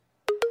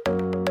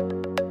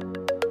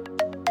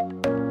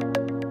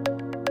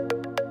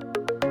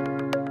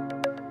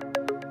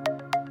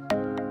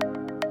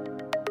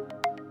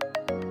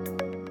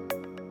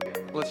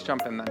let's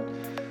jump in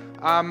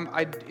then.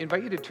 I'd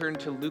invite you to turn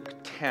to Luke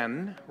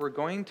 10. We're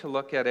going to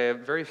look at a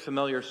very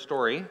familiar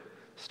story.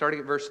 Starting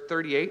at verse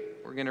 38,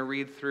 we're going to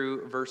read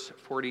through verse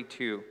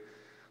 42.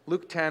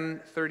 Luke 10,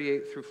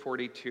 38 through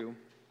 42.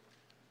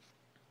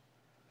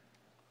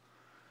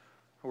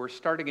 We're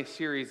starting a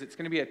series. It's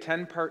going to be a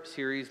 10-part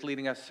series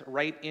leading us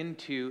right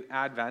into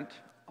Advent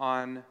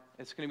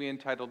it's going to be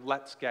entitled,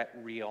 Let's Get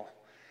Real.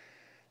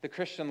 The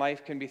Christian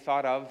life can be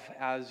thought of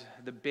as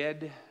the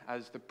bid,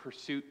 as the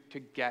pursuit to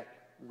get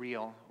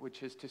real,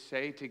 which is to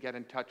say, to get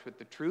in touch with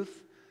the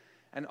truth,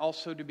 and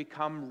also to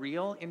become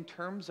real in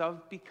terms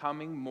of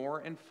becoming more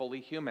and fully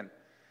human.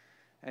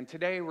 And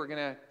today we're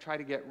going to try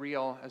to get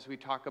real as we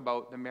talk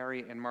about the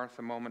Mary and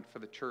Martha moment for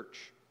the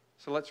church.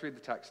 So let's read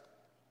the text.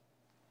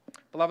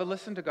 Beloved,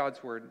 listen to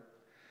God's word.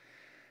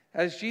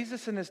 As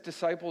Jesus and his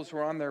disciples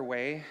were on their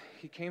way,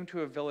 he came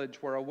to a village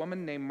where a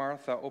woman named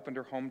Martha opened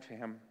her home to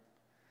him.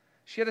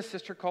 She had a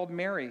sister called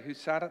Mary who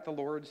sat at the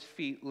Lord's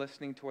feet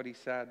listening to what he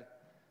said.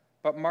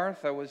 But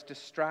Martha was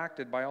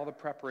distracted by all the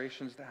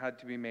preparations that had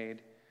to be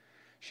made.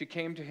 She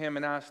came to him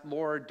and asked,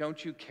 Lord,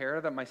 don't you care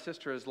that my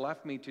sister has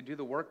left me to do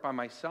the work by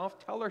myself?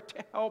 Tell her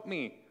to help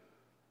me.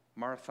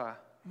 Martha,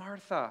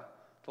 Martha,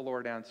 the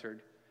Lord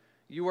answered,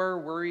 you are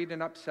worried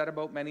and upset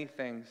about many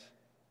things,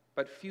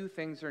 but few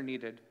things are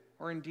needed,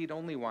 or indeed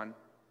only one.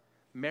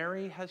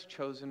 Mary has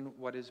chosen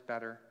what is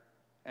better,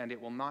 and it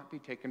will not be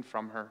taken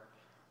from her.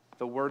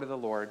 The word of the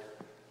Lord.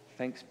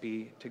 Thanks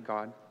be to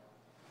God.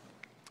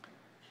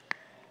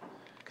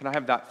 Can I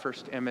have that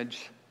first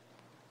image?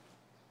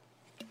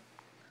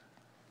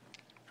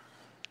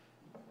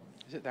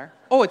 Is it there?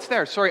 Oh, it's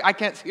there. Sorry, I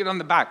can't see it on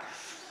the back.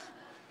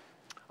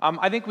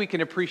 I think we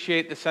can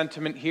appreciate the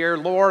sentiment here.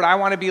 Lord, I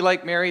want to be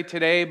like Mary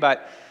today,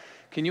 but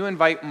can you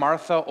invite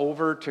Martha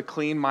over to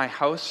clean my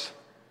house?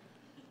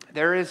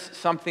 There is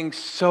something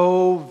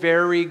so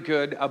very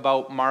good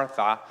about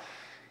Martha,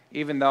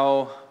 even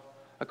though,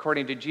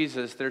 according to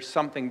Jesus, there's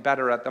something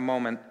better at the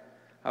moment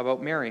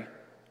about Mary.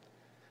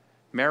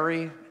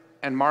 Mary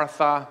and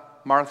Martha,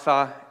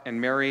 Martha and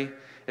Mary.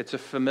 It's a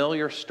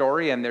familiar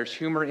story, and there's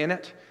humor in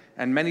it,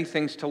 and many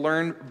things to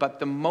learn, but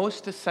the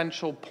most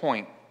essential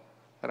point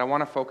that I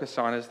want to focus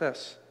on is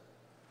this.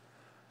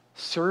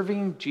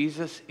 Serving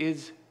Jesus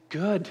is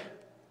good,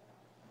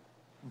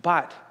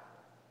 but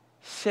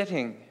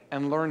sitting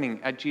and learning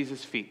at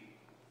Jesus' feet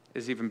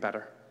is even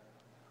better.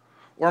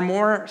 Or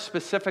more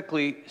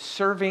specifically,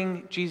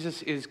 serving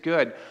Jesus is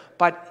good,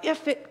 but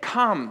if it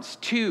comes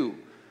to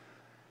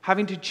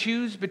having to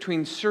choose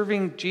between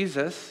serving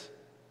Jesus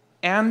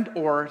and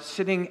or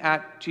sitting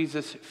at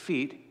Jesus'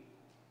 feet,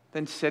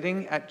 then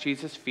sitting at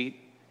Jesus' feet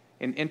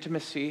in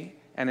intimacy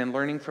and in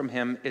learning from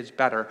him is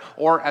better.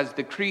 Or as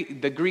the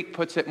Greek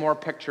puts it more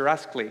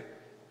picturesquely,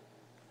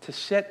 to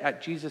sit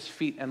at Jesus'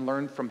 feet and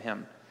learn from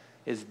him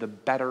is the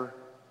better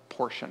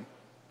portion.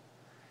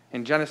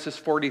 In Genesis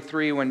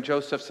 43, when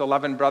Joseph's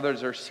 11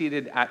 brothers are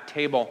seated at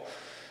table,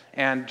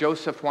 and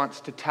Joseph wants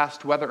to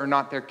test whether or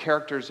not their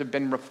characters have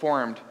been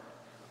reformed,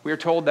 we are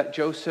told that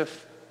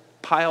Joseph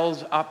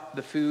piles up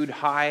the food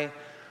high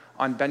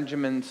on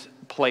Benjamin's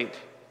plate,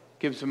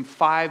 gives him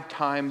 5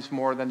 times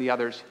more than the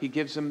others. He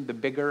gives him the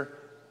bigger,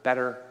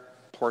 better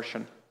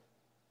portion.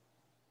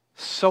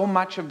 So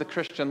much of the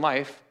Christian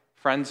life,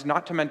 friends,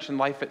 not to mention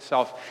life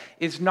itself,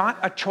 is not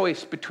a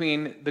choice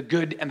between the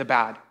good and the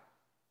bad.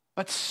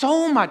 But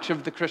so much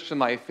of the Christian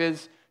life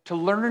is to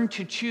learn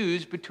to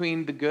choose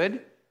between the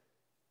good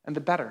and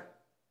the better.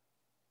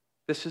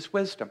 This is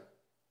wisdom,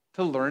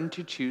 to learn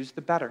to choose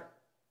the better.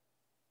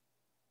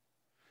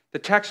 The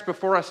text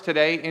before us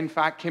today, in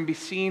fact, can be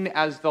seen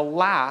as the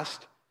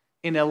last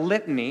in a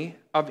litany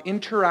of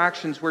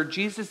interactions where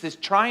Jesus is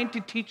trying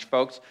to teach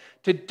folks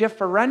to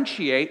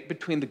differentiate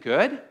between the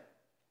good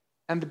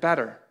and the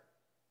better,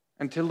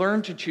 and to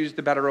learn to choose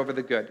the better over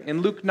the good.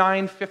 In Luke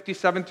 9,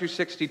 57 through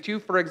 62,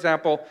 for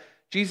example,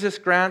 Jesus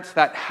grants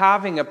that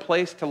having a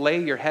place to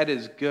lay your head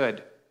is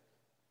good.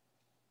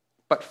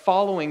 But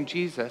following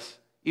Jesus,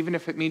 even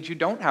if it means you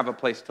don't have a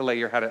place to lay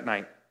your head at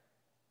night,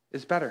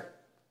 is better.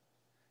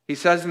 He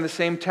says in the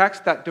same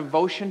text that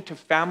devotion to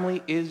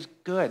family is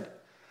good.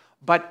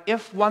 But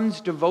if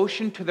one's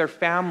devotion to their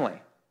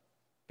family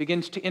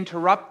begins to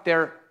interrupt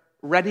their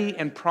ready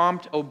and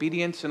prompt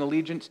obedience and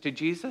allegiance to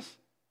Jesus,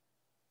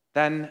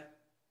 then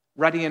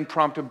ready and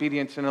prompt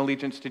obedience and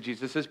allegiance to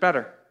Jesus is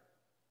better.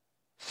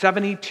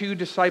 72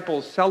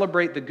 disciples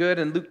celebrate the good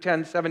in Luke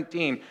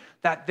 10:17,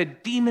 that the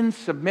demons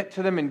submit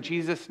to them in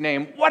Jesus'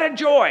 name. What a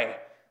joy,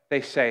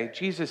 they say.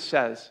 Jesus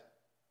says,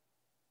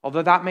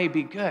 although that may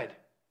be good,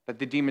 that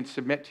the demons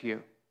submit to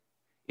you,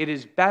 it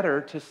is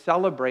better to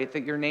celebrate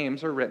that your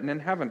names are written in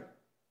heaven.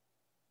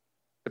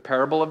 The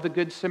parable of the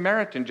Good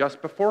Samaritan,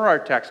 just before our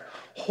text,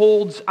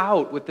 holds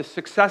out with the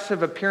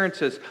successive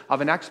appearances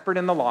of an expert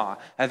in the law,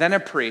 and then a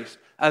priest,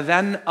 and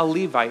then a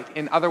Levite.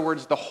 In other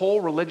words, the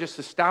whole religious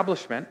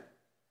establishment.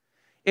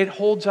 It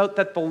holds out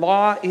that the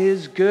law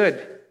is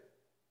good.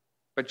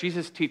 But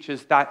Jesus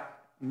teaches that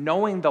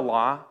knowing the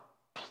law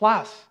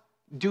plus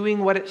doing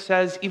what it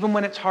says, even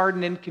when it's hard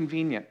and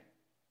inconvenient,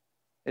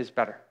 is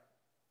better.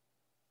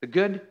 The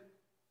good,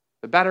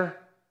 the better,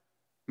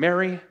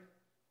 Mary,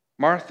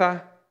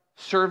 Martha,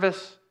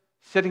 service,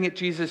 sitting at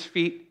Jesus'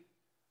 feet.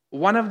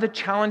 One of the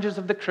challenges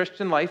of the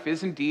Christian life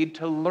is indeed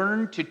to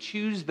learn to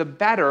choose the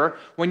better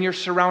when you're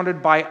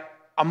surrounded by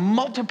a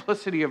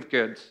multiplicity of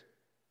goods.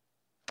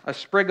 A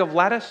sprig of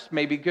lettuce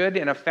may be good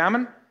in a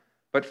famine,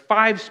 but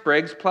 5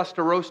 sprigs plus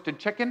a roasted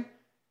chicken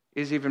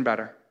is even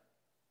better.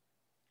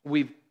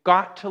 We've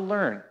got to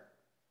learn,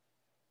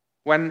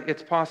 when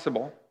it's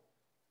possible,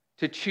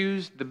 to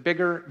choose the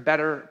bigger,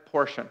 better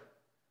portion.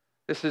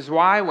 This is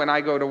why when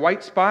I go to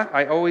White Spot,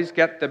 I always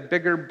get the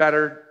bigger,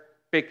 better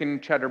bacon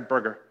cheddar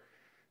burger.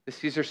 The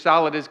Caesar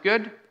salad is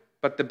good,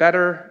 but the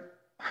better,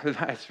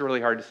 it's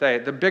really hard to say,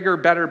 the bigger,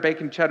 better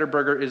bacon cheddar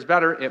burger is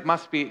better. It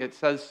must be, it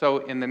says so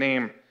in the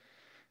name.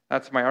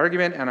 That's my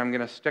argument, and I'm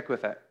going to stick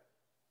with it.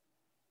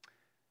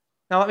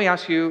 Now let me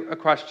ask you a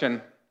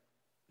question.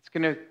 It's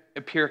going to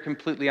appear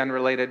completely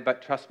unrelated,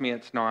 but trust me,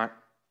 it's not.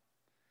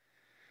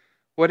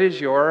 What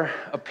is your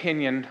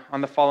opinion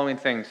on the following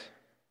things?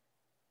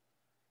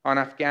 On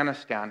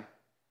Afghanistan,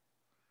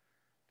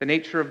 the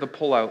nature of the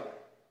pullout.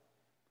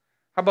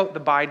 How about the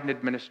Biden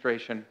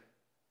administration?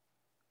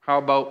 How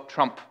about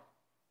Trump?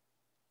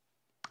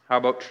 How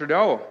about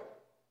Trudeau?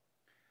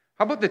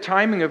 How about the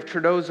timing of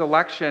Trudeau's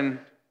election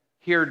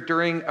here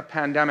during a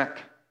pandemic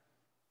to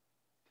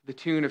the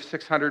tune of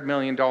 $600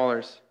 million?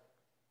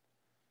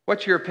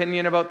 What's your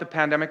opinion about the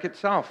pandemic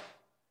itself?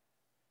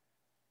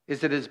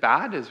 Is it as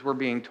bad as we're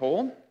being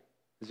told?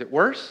 Is it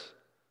worse?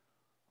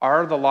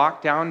 Are the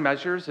lockdown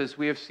measures, as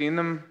we have seen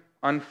them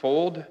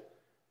unfold,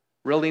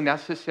 really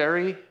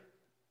necessary?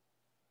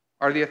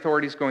 Are the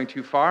authorities going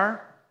too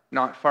far?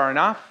 Not far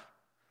enough?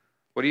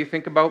 What do you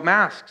think about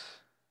masks?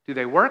 Do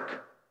they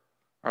work?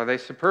 Are they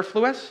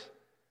superfluous?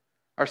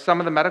 Are some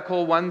of the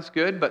medical ones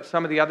good, but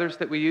some of the others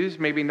that we use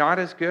maybe not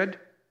as good?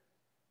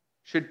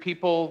 Should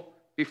people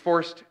be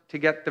forced to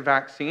get the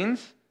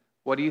vaccines?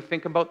 What do you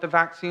think about the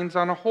vaccines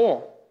on a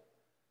whole?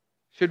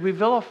 Should we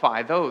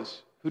vilify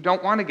those who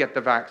don't want to get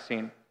the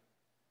vaccine?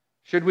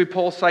 Should we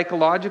pull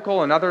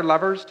psychological and other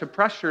levers to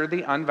pressure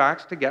the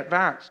unvaxxed to get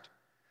vaxxed?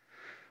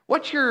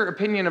 What's your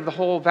opinion of the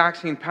whole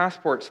vaccine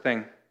passports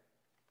thing?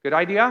 Good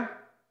idea?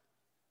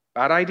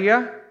 Bad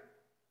idea?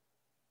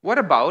 What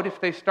about if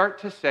they start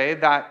to say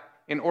that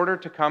in order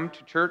to come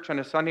to church on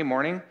a Sunday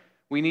morning,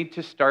 we need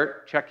to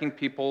start checking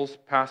people's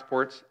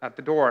passports at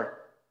the door?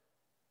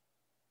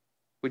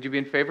 Would you be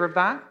in favor of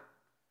that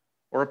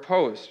or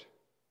opposed?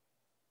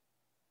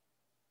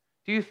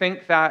 Do you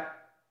think that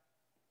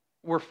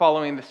we're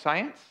following the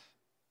science?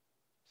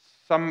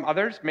 Some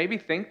others maybe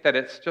think that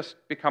it's just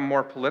become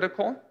more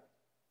political.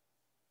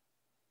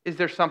 Is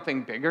there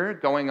something bigger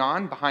going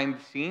on behind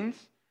the scenes?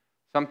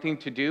 Something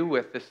to do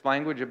with this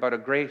language about a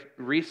great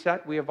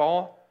reset we have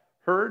all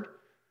heard?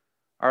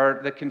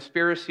 Are the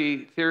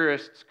conspiracy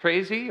theorists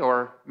crazy,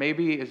 or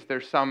maybe is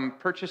there some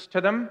purchase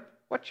to them?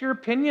 What's your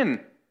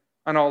opinion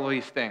on all of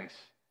these things?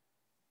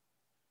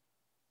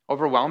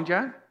 Overwhelmed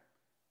yet?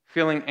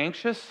 Feeling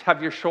anxious?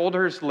 Have your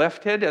shoulders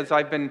lifted as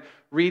I've been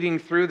reading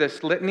through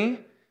this litany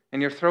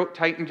and your throat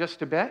tightened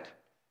just a bit?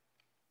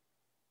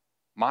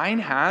 Mine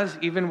has,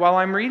 even while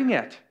I'm reading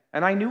it.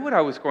 And I knew what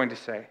I was going to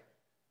say.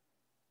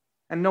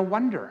 And no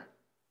wonder,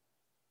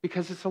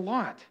 because it's a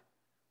lot.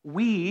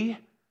 We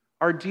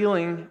are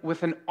dealing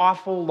with an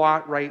awful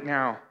lot right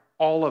now,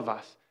 all of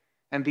us.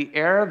 And the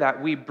air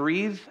that we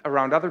breathe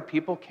around other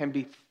people can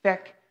be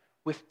thick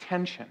with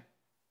tension.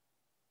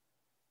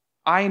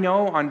 I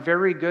know on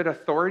very good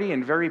authority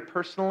and very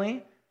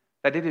personally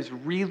that it is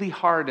really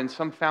hard in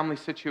some family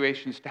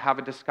situations to have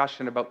a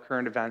discussion about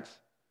current events.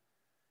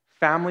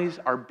 Families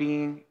are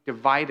being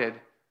divided.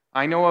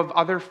 I know of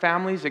other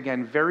families,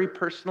 again, very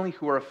personally,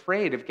 who are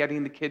afraid of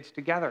getting the kids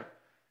together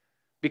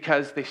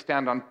because they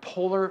stand on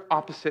polar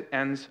opposite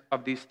ends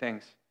of these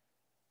things.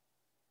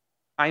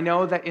 I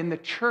know that in the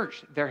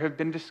church, there have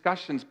been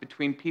discussions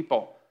between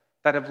people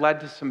that have led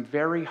to some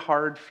very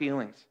hard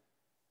feelings.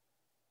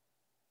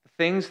 The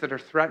things that are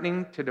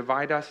threatening to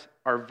divide us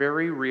are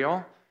very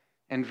real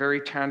and very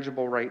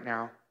tangible right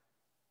now.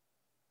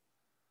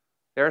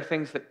 There are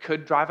things that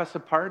could drive us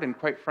apart, and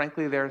quite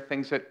frankly, there are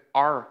things that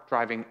are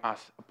driving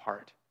us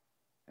apart.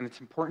 And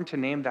it's important to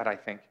name that, I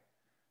think.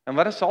 And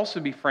let us also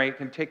be frank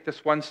and take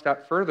this one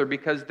step further,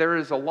 because there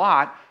is a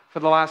lot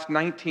for the last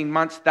 19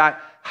 months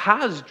that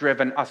has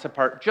driven us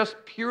apart, just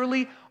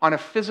purely on a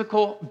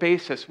physical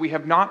basis. We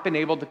have not been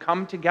able to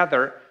come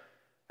together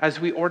as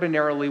we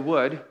ordinarily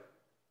would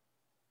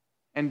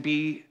and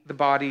be the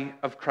body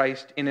of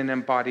Christ in an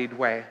embodied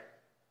way.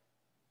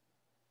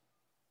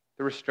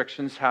 The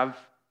restrictions have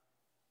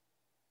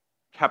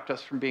kept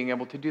us from being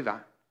able to do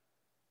that.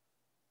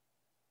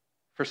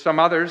 For some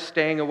others,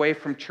 staying away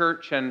from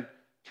church and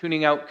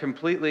tuning out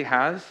completely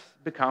has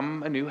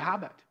become a new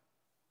habit,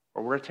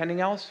 or we're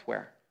attending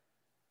elsewhere.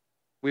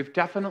 We've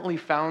definitely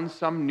found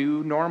some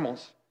new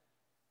normals,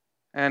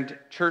 and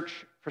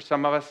church, for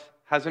some of us,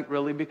 hasn't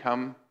really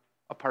become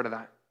a part of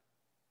that.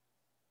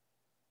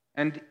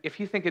 And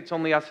if you think it's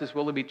only us as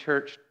Willoughby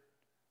Church,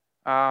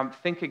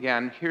 think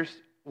again. Here's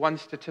one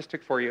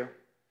statistic for you.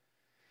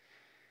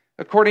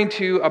 According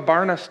to a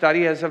Barna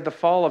study, as of the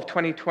fall of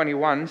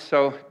 2021,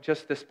 so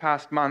just this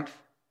past month,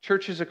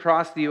 churches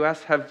across the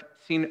U.S. have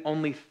seen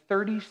only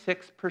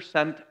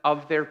 36%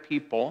 of their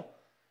people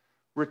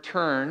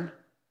return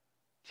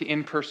to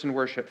in-person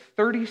worship.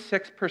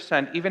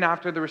 36%, even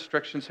after the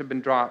restrictions have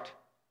been dropped.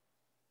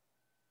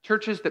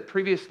 Churches that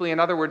previously, in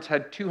other words,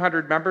 had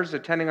 200 members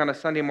attending on a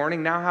Sunday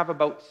morning now have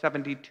about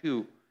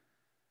 72.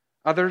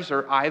 Others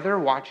are either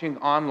watching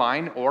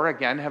online or,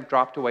 again, have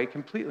dropped away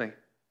completely.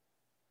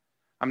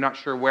 I'm not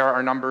sure where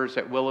our numbers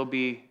at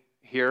Willoughby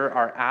here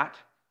are at,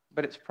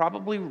 but it's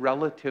probably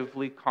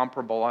relatively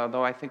comparable,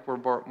 although I think we're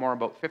more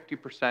about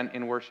 50%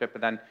 in worship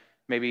and then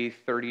maybe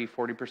 30,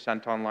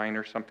 40% online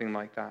or something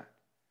like that.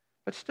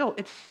 But still,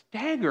 it's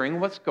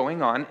staggering what's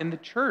going on in the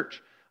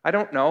church. I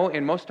don't know,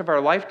 in most of our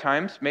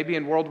lifetimes, maybe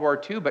in World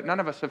War II, but none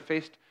of us have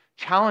faced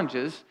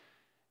challenges,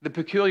 the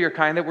peculiar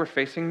kind that we're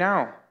facing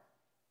now.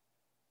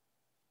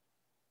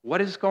 What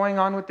is going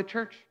on with the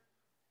church?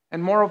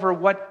 And moreover,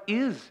 what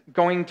is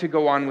going to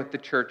go on with the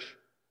church?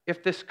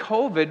 If this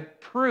COVID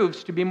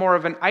proves to be more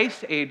of an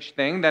ice age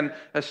thing than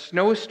a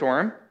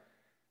snowstorm,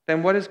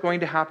 then what is going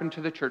to happen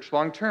to the church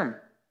long term?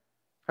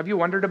 Have you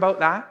wondered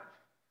about that?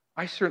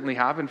 I certainly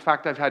have. In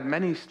fact, I've had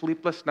many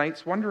sleepless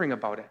nights wondering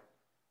about it.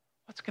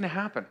 What's going to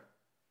happen?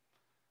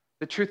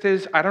 The truth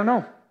is, I don't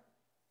know.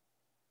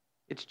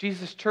 It's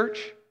Jesus'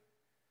 church.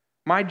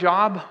 My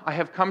job, I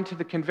have come to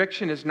the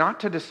conviction, is not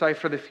to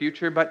decipher the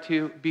future, but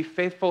to be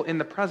faithful in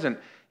the present.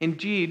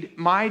 Indeed,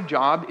 my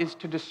job is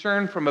to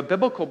discern from a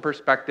biblical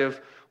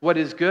perspective what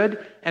is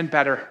good and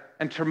better,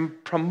 and to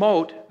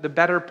promote the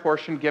better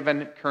portion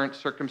given current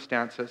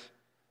circumstances,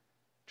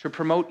 to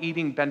promote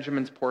eating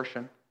Benjamin's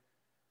portion.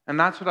 And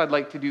that's what I'd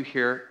like to do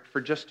here for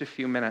just a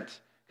few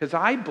minutes, because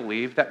I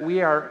believe that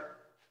we are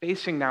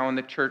facing now in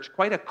the church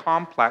quite a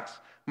complex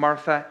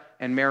Martha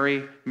and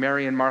Mary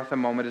and Martha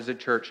moment as a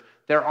church.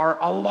 There are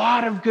a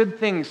lot of good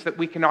things that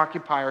we can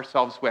occupy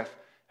ourselves with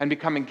and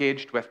become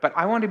engaged with, but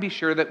I want to be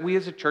sure that we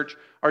as a church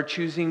are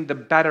choosing the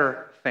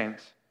better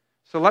things.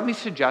 So let me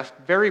suggest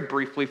very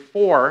briefly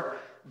 4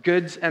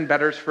 goods and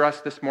betters for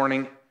us this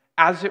morning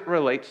as it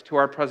relates to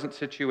our present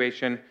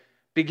situation,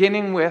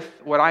 beginning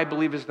with what I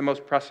believe is the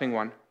most pressing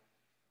one.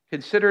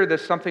 Consider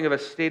this something of a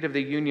state of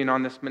the union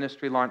on this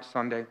ministry launch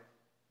Sunday.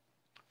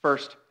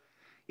 First,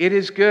 it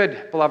is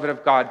good, beloved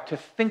of God, to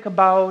think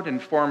about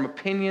and form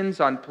opinions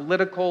on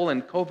political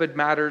and COVID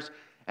matters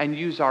and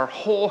use our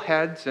whole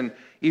heads and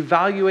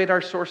evaluate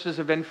our sources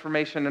of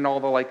information and all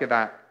the like of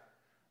that.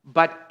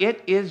 But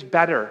it is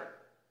better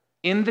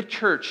in the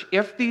church,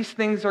 if these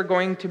things are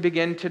going to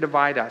begin to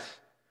divide us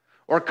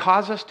or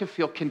cause us to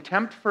feel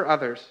contempt for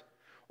others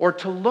or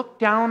to look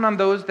down on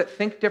those that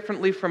think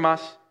differently from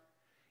us,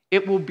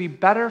 it will be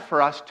better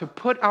for us to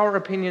put our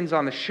opinions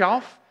on the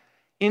shelf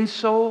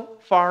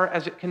insofar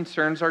as it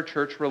concerns our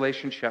church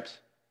relationships,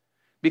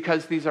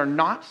 because these are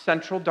not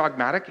central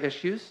dogmatic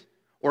issues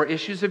or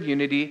issues of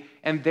unity,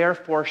 and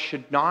therefore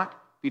should not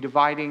be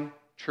dividing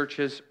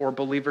churches or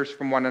believers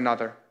from one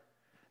another.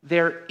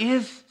 There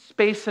is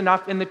space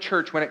enough in the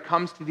church when it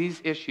comes to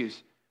these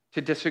issues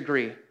to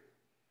disagree.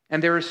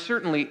 And there is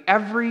certainly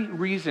every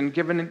reason,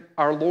 given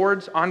our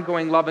Lord's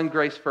ongoing love and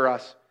grace for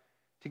us,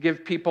 to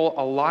give people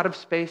a lot of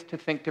space to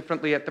think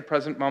differently at the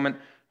present moment,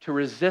 to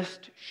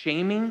resist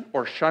shaming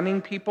or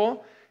shunning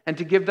people, and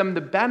to give them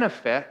the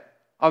benefit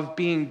of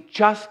being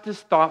just as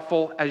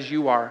thoughtful as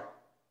you are,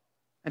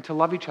 and to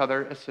love each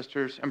other as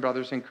sisters and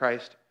brothers in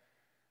Christ.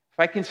 If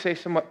I can say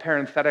somewhat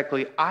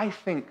parenthetically, I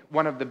think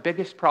one of the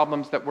biggest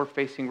problems that we're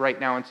facing right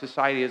now in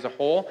society as a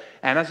whole,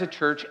 and as a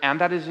church,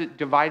 and that is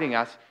dividing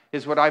us,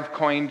 is what I've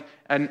coined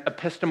an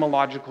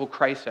epistemological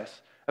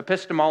crisis.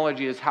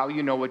 Epistemology is how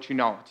you know what you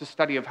know. It's a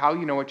study of how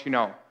you know what you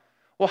know.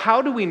 Well,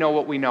 how do we know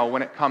what we know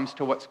when it comes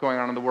to what's going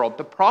on in the world?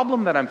 The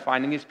problem that I'm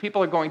finding is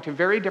people are going to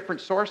very different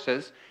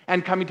sources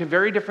and coming to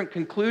very different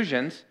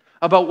conclusions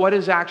about what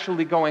is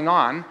actually going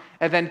on,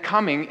 and then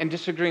coming and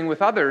disagreeing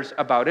with others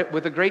about it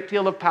with a great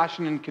deal of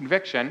passion and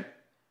conviction,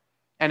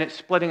 and it's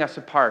splitting us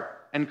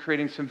apart and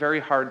creating some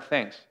very hard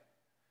things.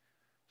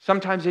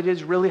 Sometimes it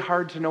is really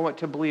hard to know what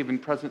to believe in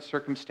present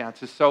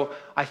circumstances. So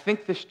I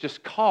think this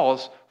just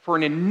calls for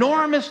an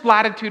enormous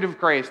latitude of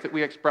grace that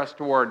we express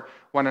toward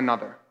one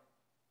another,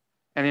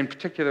 and in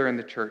particular in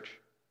the church.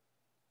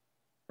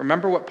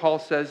 Remember what Paul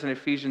says in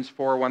Ephesians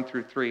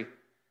 4:1-3.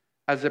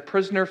 As a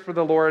prisoner for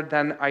the Lord,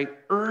 then I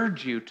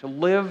urge you to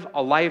live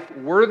a life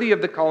worthy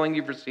of the calling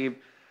you've received.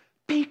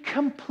 Be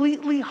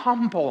completely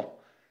humble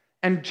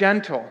and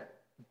gentle.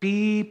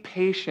 Be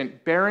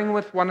patient, bearing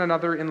with one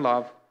another in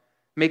love.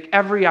 Make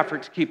every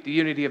effort to keep the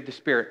unity of the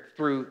Spirit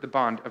through the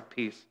bond of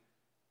peace.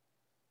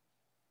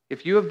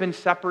 If you have been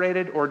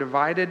separated or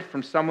divided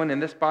from someone in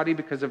this body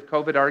because of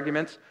COVID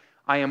arguments,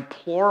 I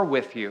implore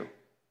with you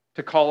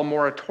to call a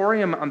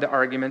moratorium on the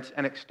arguments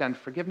and extend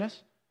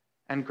forgiveness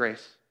and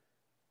grace.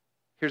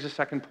 Here's a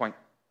second point.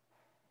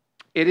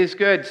 It is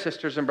good,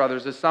 sisters and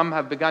brothers, as some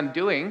have begun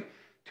doing,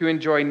 to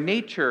enjoy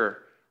nature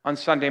on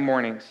Sunday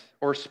mornings,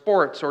 or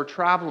sports, or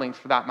traveling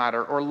for that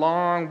matter, or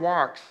long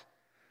walks.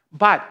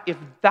 But if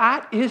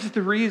that is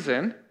the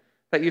reason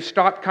that you've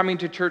stopped coming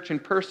to church in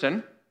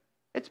person,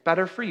 it's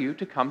better for you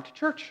to come to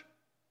church.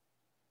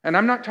 And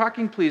I'm not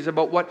talking, please,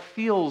 about what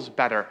feels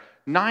better.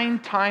 9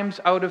 times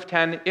out of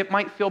 10, it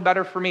might feel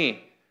better for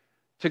me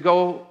to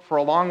go for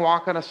a long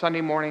walk on a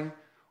Sunday morning,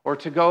 or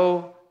to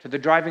go to the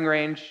driving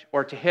range,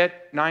 or to hit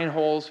 9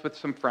 holes with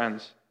some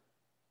friends.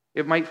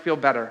 It might feel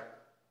better,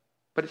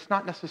 but it's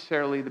not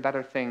necessarily the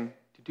better thing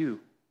to do.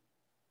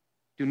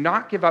 Do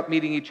not give up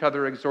meeting each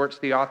other, exhorts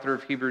the author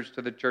of Hebrews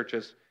to the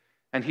churches.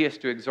 And he has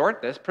to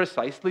exhort this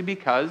precisely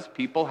because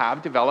people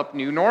have developed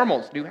new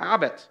normals, new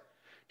habits.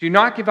 Do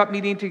not give up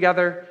meeting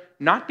together,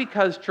 not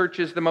because church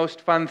is the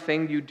most fun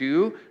thing you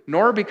do,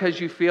 nor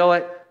because you feel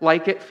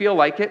like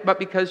it, but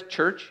because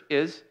church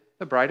is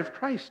the bride of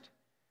Christ,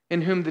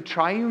 in whom the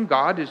triune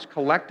God is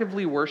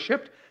collectively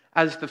worshipped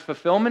as the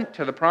fulfillment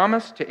to the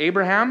promise to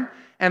Abraham,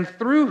 and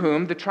through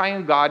whom the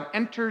triune God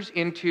enters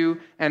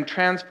into and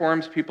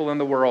transforms people in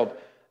the world.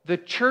 The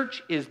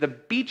church is the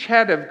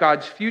beachhead of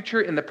God's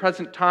future in the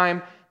present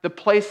time, the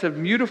place of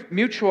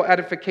mutual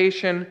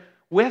edification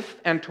with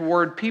and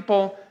toward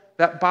people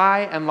that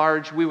by and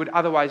large we would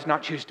otherwise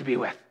not choose to be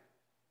with.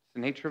 It's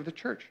the nature of the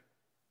church.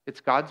 It's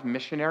God's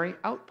missionary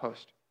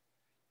outpost.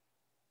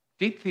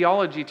 Deep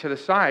theology to the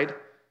side,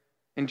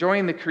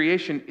 enjoying the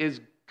creation is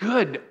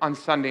good on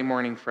Sunday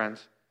morning,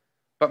 friends.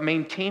 But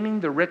maintaining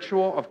the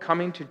ritual of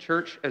coming to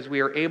church as we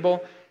are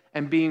able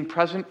and being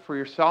present for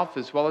yourself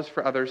as well as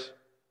for others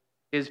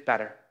is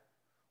better.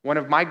 One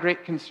of my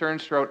great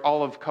concerns throughout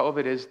all of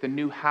COVID is the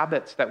new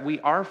habits that we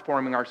are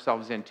forming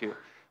ourselves into.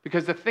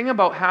 Because the thing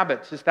about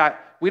habits is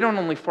that we don't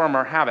only form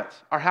our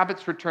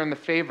habits return the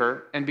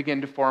favor and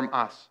begin to form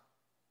us.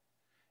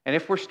 And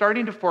if we're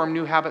starting to form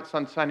new habits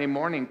on Sunday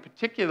morning,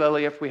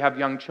 particularly if we have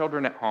young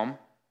children at home,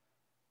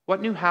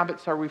 what new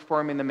habits are we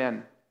forming them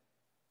in?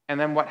 And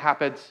then what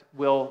habits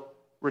will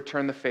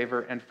return the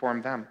favor and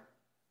form them?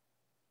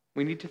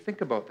 We need to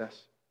think about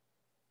this.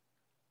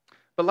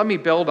 But let me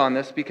build on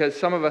this because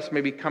some of us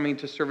may be coming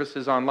to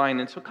services online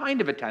and so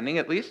kind of attending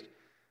at least.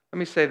 Let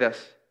me say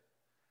this.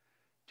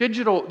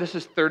 This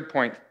is third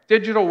point.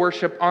 Digital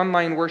worship,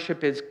 online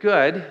worship is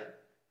good,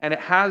 and it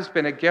has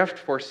been a gift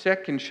for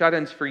sick and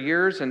shut-ins for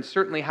years and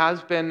certainly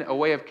has been a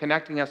way of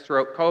connecting us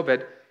throughout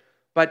COVID.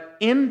 But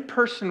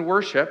in-person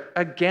worship,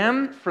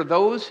 again, for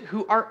those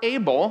who are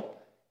able,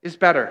 is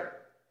better.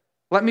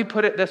 Let me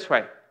put it this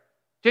way.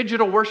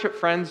 Digital worship,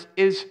 friends,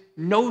 is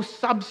no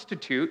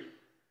substitute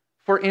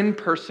for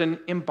in-person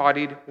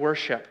embodied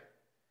worship.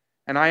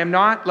 And I am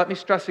not, let me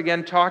stress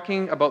again,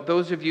 talking about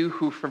those of you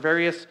who for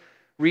various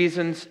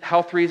reasons,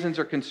 health reasons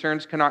or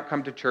concerns, cannot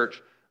come to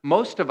church.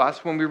 Most of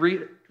us, when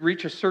we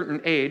reach a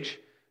certain age,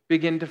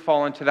 begin to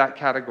fall into that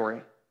category.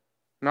 I'm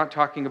not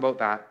talking about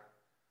that.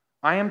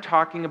 I am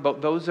talking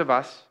about those of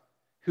us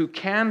who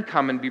can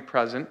come and be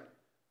present,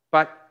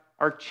 but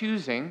are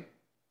choosing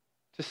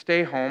to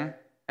stay home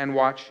and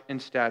watch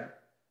instead.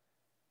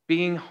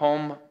 Being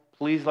home,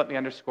 please let me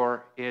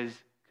underscore, is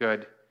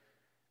good.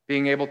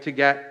 Being able to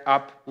get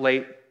up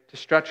late, to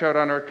stretch out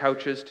on our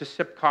couches, to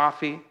sip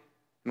coffee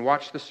and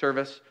watch the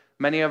service.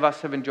 Many of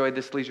us have enjoyed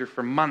this leisure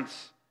for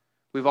months.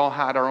 We've all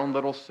had our own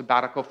little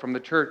sabbatical from the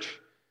church.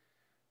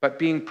 But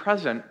being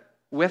present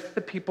with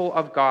the people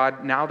of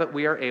God, now that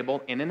we are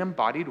able, in an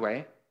embodied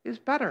way, is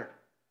better.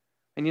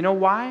 And you know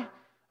why?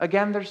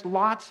 Again, there's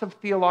lots of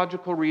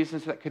theological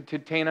reasons that could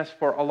detain us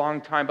for a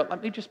long time, but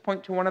let me just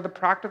point to one of the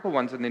practical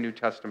ones in the New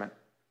Testament.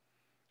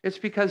 It's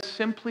because,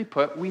 simply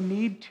put, we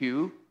need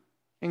to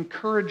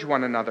encourage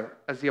one another,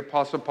 as the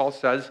Apostle Paul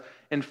says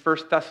in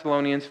 1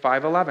 Thessalonians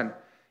 5:11.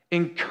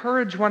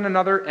 Encourage one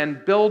another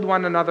and build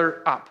one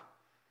another up.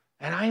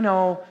 And I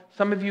know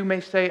some of you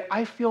may say,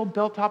 I feel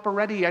built up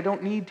already. I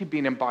don't need to be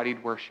in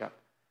embodied worship.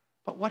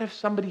 But what if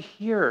somebody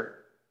here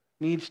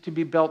needs to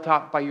be built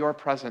up by your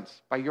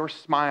presence, by your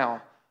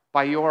smile,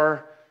 by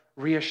your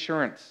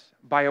reassurance,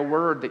 by a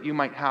word that you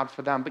might have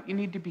for them, but you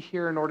need to be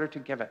here in order to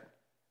give it?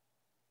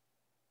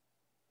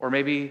 Or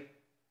maybe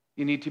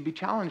you need to be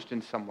challenged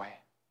in some way,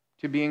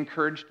 to be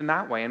encouraged in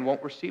that way, and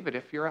won't receive it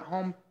if you're at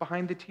home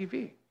behind the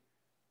TV.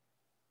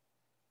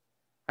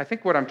 I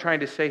think what I'm trying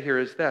to say here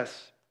is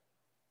this.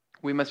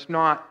 We must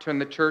not turn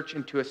the church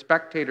into a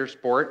spectator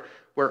sport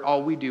where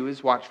all we do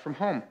is watch from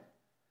home.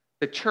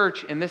 The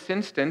church, in this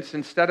instance,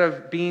 instead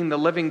of being the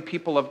living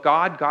people of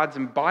God, God's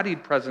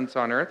embodied presence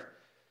on earth,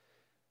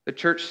 the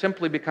church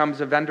simply becomes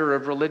a vendor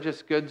of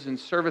religious goods and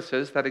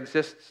services that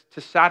exists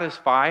to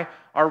satisfy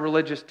our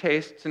religious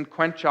tastes and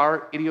quench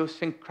our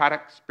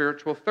idiosyncratic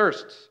spiritual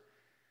thirsts.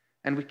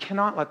 And we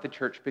cannot let the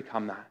church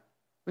become that.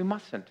 We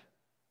mustn't.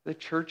 The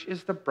church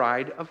is the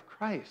bride of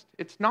Christ.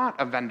 It's not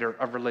a vendor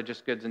of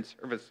religious goods and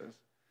services.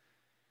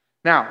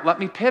 Now, let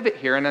me pivot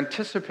here and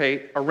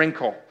anticipate a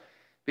wrinkle,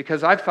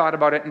 because I've thought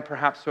about it and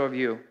perhaps so have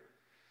you.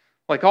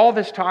 Like, all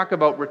this talk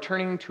about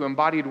returning to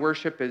embodied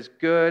worship is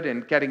good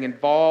and getting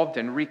involved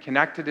and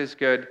reconnected is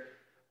good.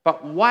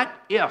 But what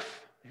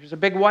if, here's a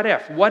big what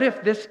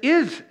if this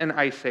is an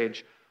ice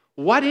age?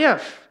 What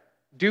if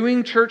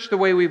doing church the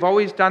way we've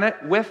always done it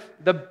with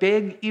the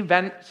big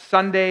event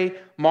Sunday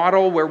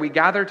model where we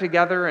gather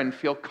together and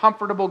feel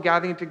comfortable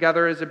gathering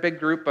together as a big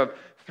group of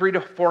 300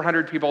 to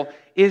 400 people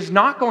is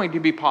not going to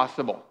be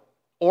possible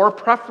or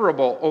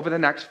preferable over the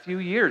next few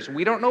years.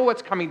 We don't know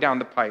what's coming down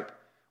the pipe.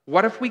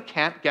 What if we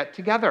can't get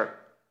together?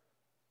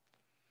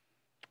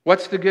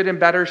 What's the good and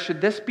better?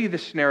 Should this be the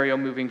scenario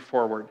moving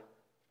forward,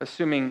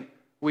 assuming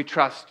we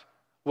trust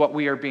what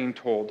we are being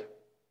told?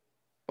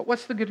 But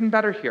what's the good and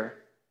better here?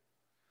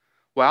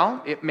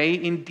 Well, it may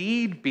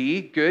indeed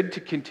be good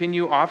to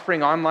continue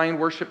offering online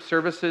worship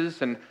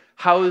services and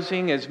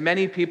housing as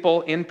many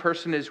people in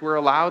person as we're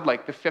allowed,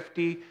 like the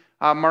 50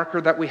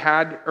 marker that we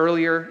had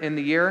earlier in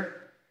the year.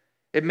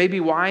 It may be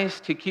wise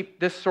to keep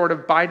this sort of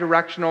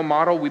bidirectional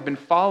model we've been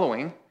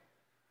following,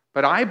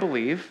 but I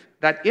believe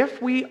that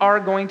if we are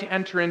going to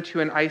enter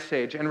into an ice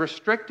age and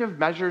restrictive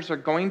measures are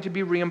going to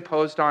be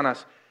reimposed on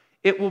us,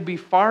 it will be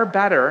far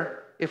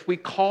better if we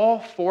call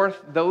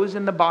forth those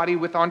in the body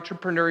with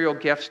entrepreneurial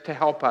gifts to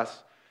help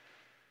us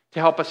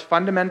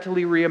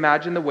fundamentally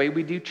reimagine the way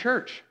we do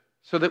church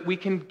so that we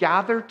can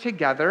gather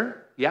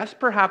together, yes,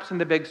 perhaps in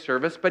the big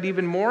service, but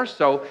even more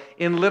so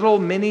in little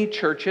mini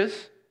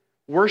churches,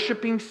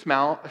 worshiping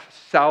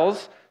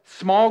cells,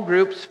 small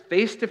groups,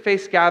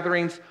 face-to-face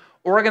gatherings,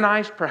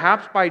 organized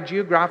perhaps by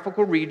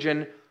geographical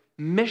region,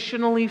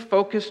 missionally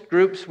focused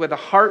groups with a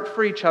heart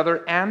for each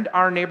other and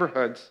our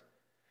neighborhoods.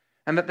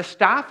 And that the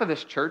staff of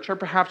this church are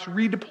perhaps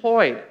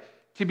redeployed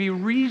to be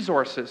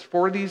resources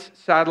for these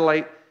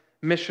satellite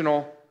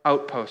missional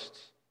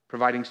outposts,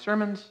 providing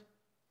sermons,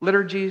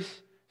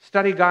 liturgies,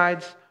 study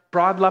guides,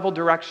 broad-level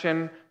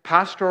direction,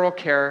 pastoral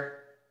care.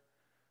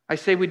 I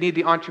say we need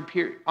the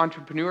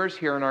entrepreneurs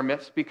here in our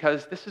midst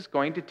because this is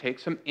going to take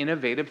some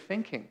innovative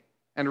thinking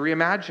and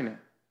reimagining.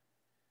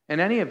 In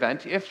any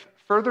event, if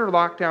further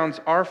lockdowns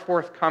are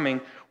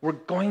forthcoming, we're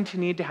going to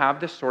need to have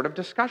this sort of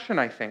discussion,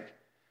 I think.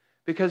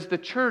 Because the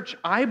church,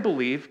 I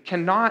believe,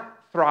 cannot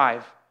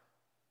thrive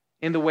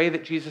in the way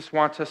that Jesus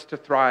wants us to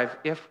thrive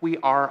if we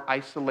are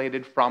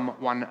isolated from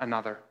one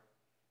another.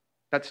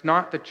 That's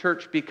not the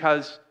church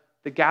because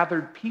the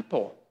gathered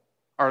people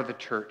are the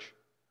church.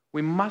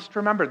 We must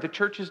remember the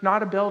church is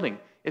not a building,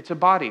 it's a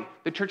body.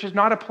 The church is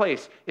not a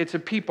place, it's a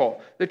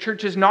people. The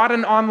church is not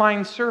an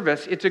online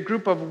service, it's a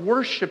group of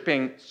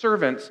worshiping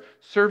servants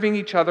serving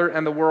each other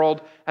and the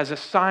world as a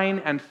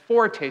sign and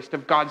foretaste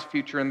of God's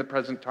future in the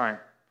present time.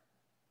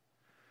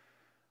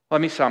 Let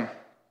me sum.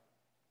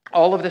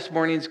 All of this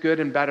morning's good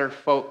and better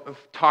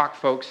talk,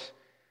 folks,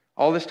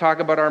 all this talk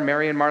about our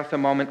Mary and Martha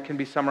moment can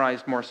be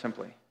summarized more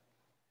simply.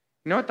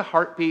 You know what the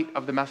heartbeat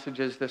of the message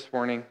is this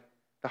morning?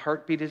 The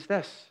heartbeat is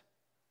this.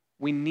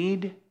 We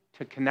need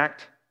to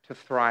connect to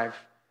thrive.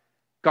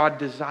 God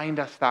designed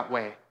us that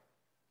way.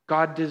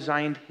 God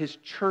designed His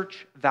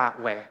church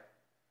that way.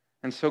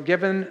 And so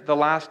given the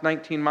last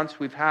 19 months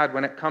we've had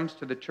when it comes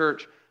to the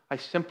church, I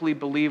simply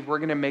believe we're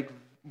going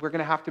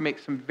to have to make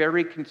some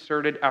very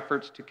concerted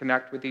efforts to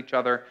connect with each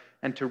other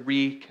and to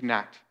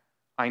reconnect.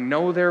 I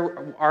know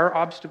there are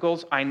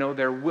obstacles. I know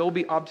there will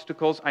be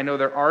obstacles. I know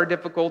there are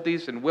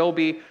difficulties and will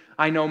be.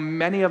 I know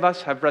many of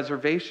us have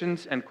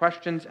reservations and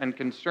questions and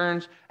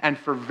concerns, and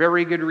for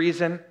very good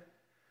reason.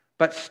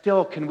 But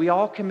still, can we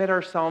all commit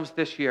ourselves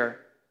this year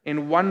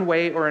in one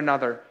way or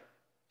another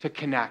to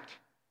connect,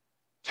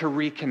 to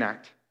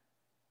reconnect?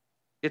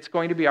 It's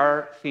going to be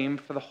our theme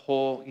for the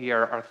whole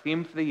year. Our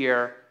theme for the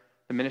year,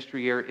 the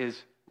ministry year,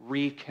 is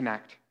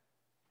reconnect.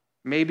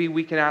 Maybe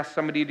we can ask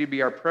somebody to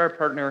be our prayer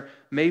partner.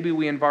 Maybe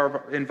we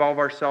involve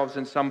ourselves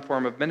in some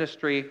form of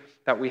ministry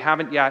that we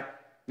haven't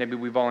yet. Maybe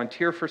we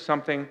volunteer for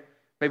something.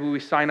 Maybe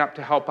we sign up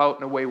to help out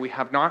in a way we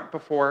have not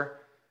before.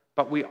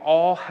 But we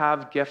all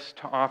have gifts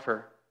to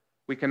offer.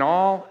 We can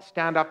all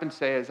stand up and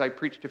say, as I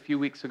preached a few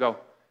weeks ago,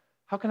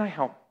 how can I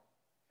help?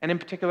 And in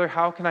particular,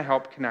 how can I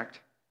help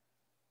connect?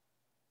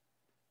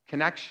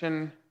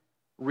 Connection,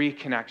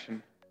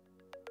 reconnection.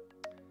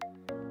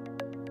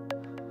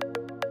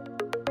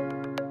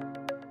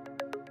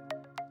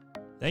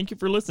 Thank you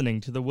for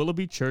listening to the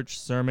Willoughby Church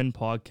Sermon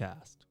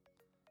Podcast.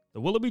 The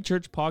Willoughby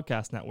Church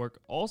Podcast Network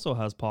also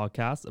has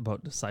podcasts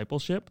about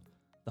discipleship,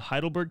 the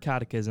Heidelberg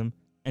Catechism,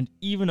 and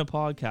even a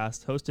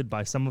podcast hosted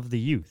by some of the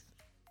youth.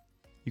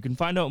 You can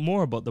find out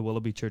more about the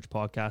Willoughby Church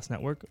Podcast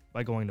Network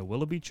by going to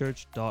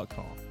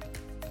willoughbychurch.com.